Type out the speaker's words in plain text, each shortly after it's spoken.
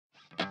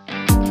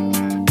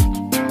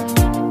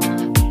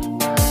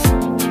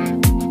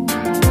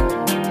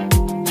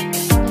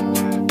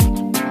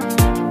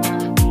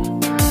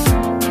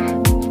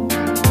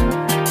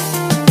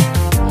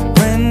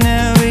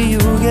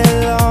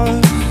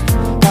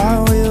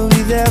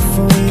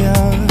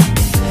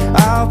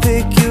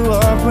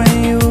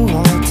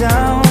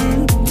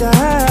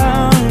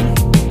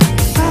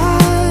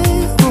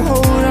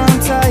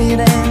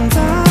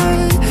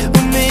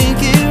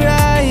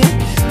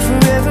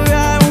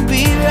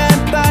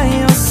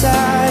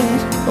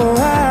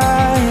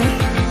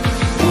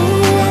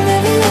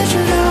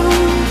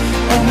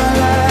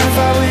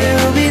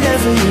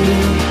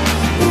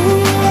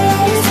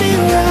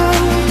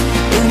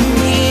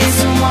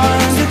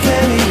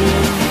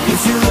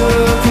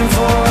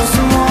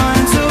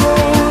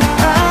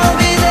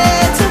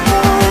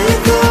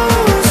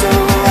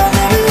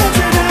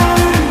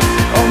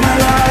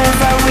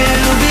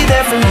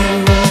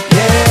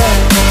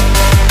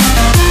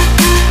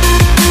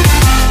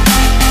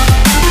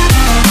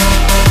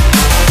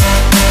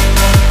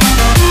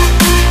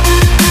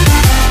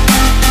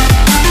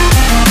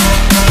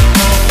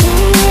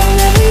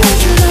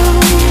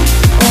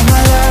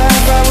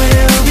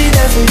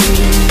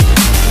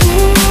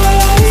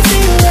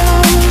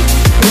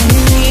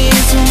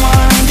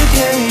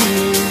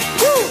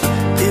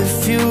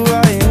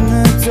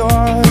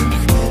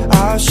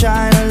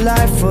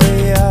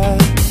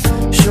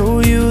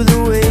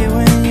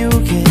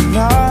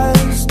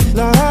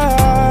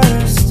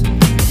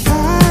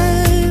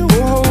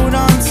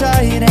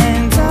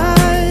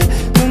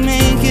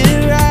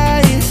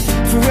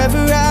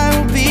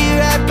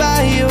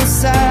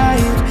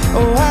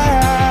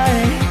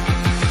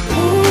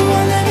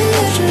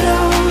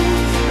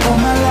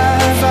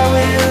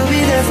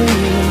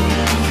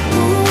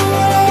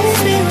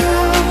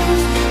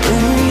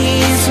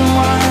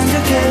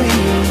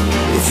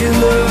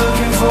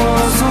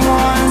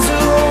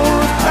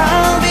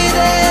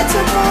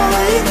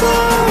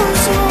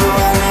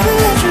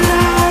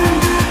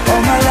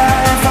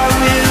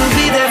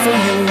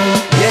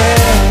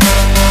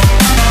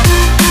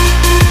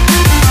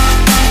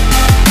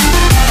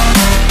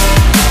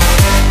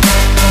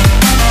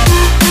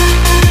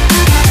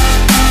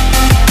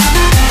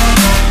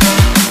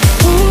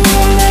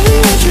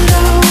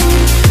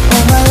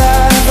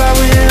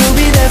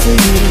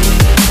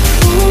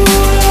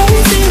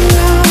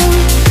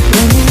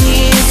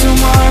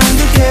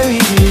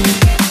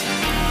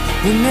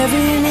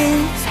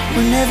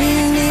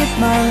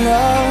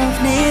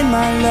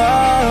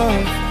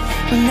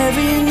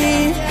whenever you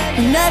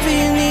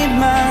need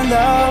my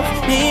love,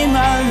 need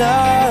my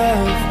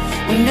love.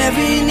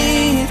 Whenever you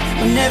need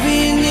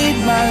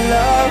my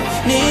love,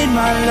 need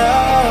my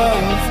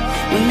love.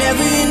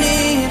 Whenever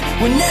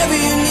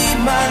you need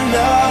my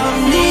love,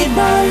 need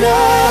my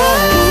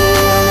love.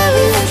 Ooh, I'll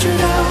never let you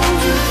down.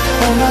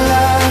 All my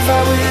life I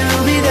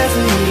will be there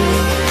for you.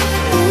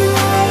 Ooh,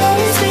 I'll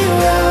always be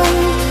around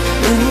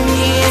when you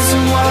need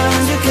someone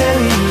to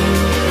carry you.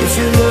 If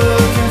you're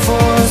looking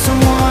for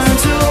someone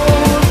to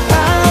hold,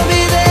 I'll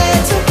be there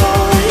to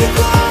pull you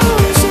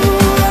close.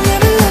 Ooh, I'll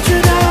never let you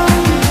down.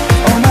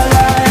 All my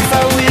life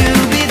I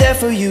will be there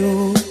for you.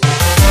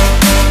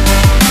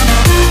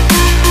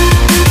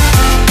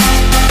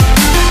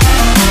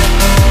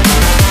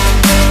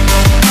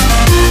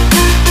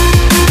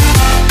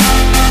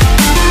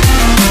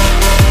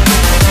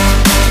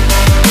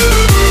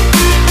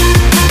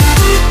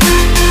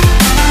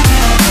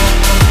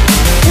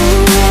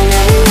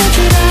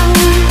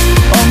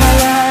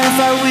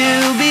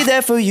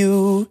 For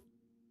you.